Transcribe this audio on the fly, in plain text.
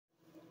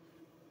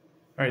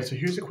Alright, so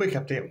here's a quick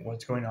update on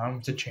what's going on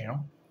with the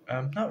channel.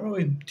 Not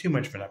really too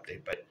much of an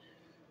update, but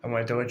I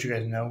wanted to let you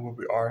guys know where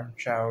we are in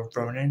Shadow of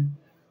Ronin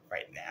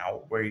right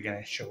now, where you're going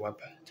to show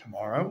up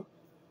tomorrow.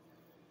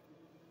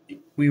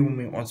 We will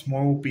meet once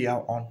more. We'll be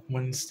out on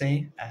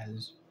Wednesday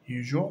as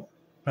usual,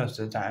 most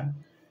of the time.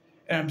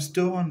 And I'm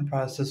still in the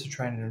process of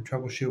trying to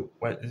troubleshoot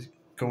what is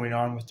going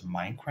on with the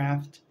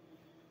Minecraft.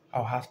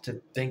 I'll have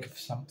to think of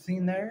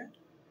something there,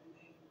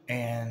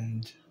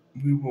 and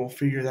we will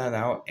figure that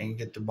out and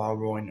get the ball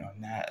rolling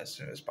on that as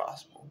soon as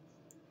possible.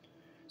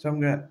 So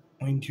I'm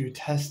going to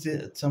test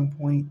it at some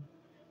point,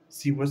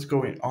 see what's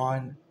going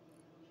on.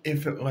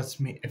 If it lets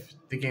me, if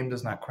the game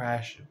does not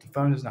crash, if the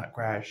phone does not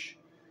crash,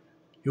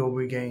 you'll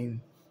be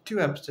getting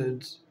 2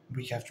 episodes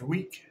week after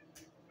week.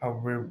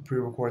 I'll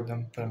pre-record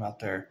them, put them out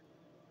there.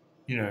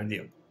 You know the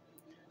deal.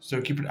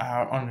 So keep an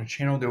eye out on the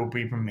channel. There will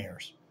be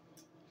premieres.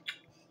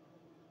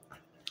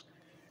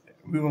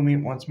 We will meet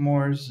once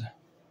more.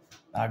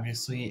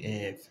 Obviously,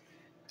 if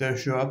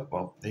those show up,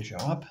 well, they show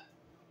up.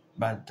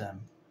 But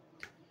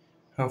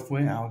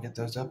hopefully I'll get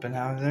those up and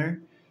out of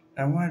there.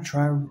 I want to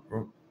try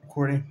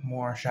recording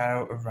more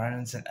Shadow of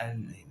Ronins and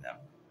editing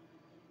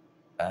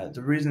them.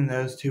 The reason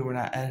those two were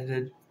not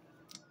edited,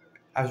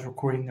 I was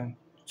recording them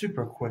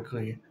super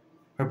quickly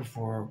right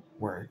before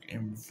work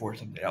and before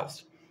something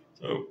else.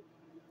 So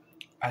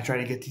I try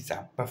to get these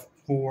out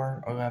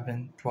before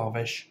 11,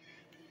 12-ish,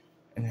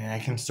 and then I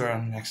can start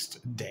on the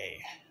next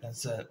day.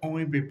 That's the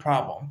only big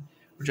problem,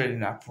 which I did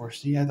not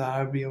foresee. I thought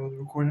I would be able to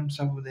record them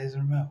several days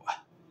in a row.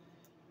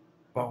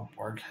 Well,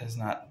 work has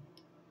not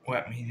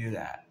let me do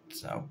that,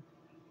 so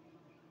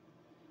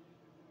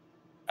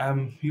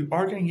you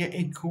are going to get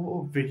a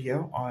cool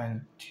video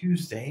on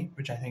Tuesday,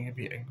 which I think would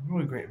be a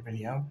really great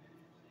video.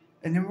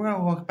 And then we're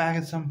going to look back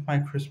at some of my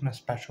Christmas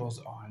specials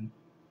on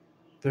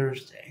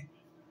Thursday.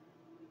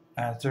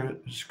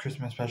 Just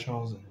Christmas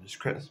specials and just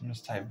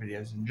Christmas type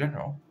videos in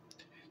general.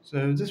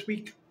 So this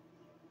week,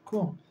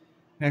 cool.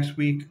 Next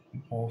week,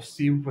 we'll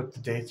see what the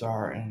dates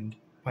are and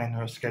plan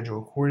our schedule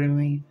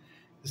accordingly.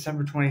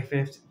 December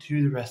 25th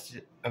to the rest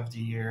of the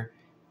year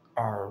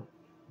are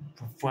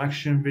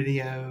reflection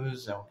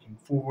videos, looking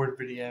forward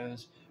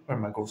videos, what are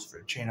my goals for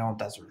the channel,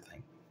 that sort of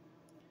thing.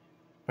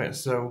 But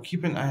so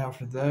keep an eye out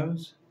for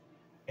those,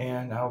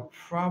 and I'll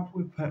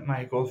probably put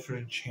my goals for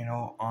the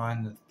channel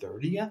on the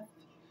 30th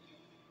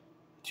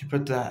to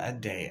put that a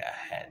day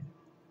ahead.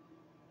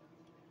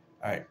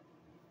 Alright,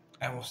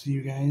 I will see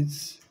you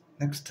guys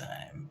next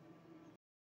time.